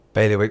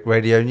Bailiwick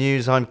Radio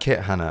News, I'm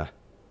Kit Hanna.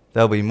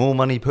 There'll be more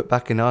money put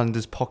back in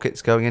Islanders'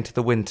 pockets going into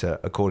the winter,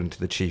 according to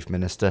the Chief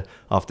Minister,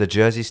 after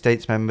Jersey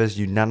States members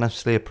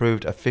unanimously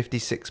approved a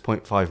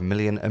 $56.5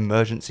 million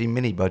emergency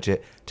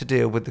mini-budget to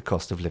deal with the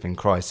cost of living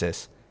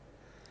crisis.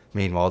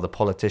 Meanwhile, the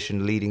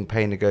politician leading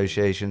pay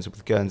negotiations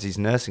with Guernsey's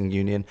nursing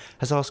union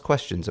has asked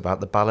questions about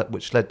the ballot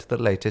which led to the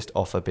latest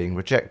offer being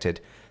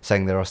rejected,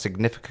 saying there are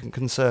significant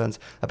concerns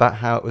about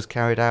how it was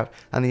carried out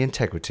and the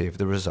integrity of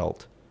the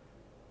result.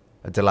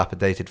 A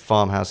dilapidated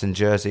farmhouse in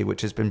Jersey,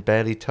 which has been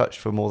barely touched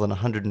for more than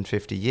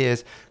 150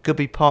 years, could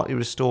be partly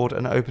restored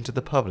and open to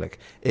the public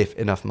if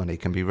enough money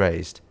can be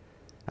raised.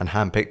 And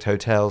hand-picked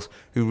hotels,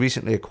 who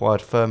recently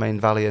acquired Fermain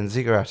Valley and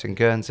Ziggurat in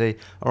Guernsey,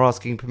 are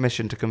asking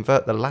permission to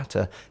convert the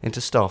latter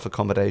into staff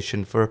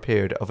accommodation for a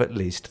period of at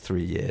least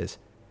 3 years.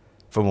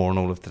 For more on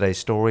all of today's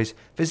stories,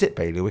 visit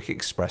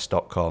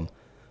bailiwickexpress.com.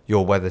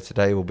 Your weather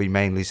today will be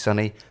mainly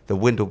sunny. The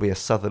wind will be a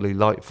southerly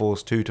light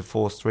force 2 to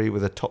force 3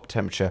 with a top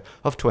temperature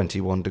of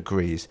 21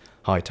 degrees.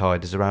 High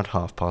tide is around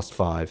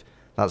 5:30.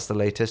 That's the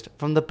latest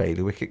from the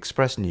Bailiwick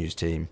Express news team.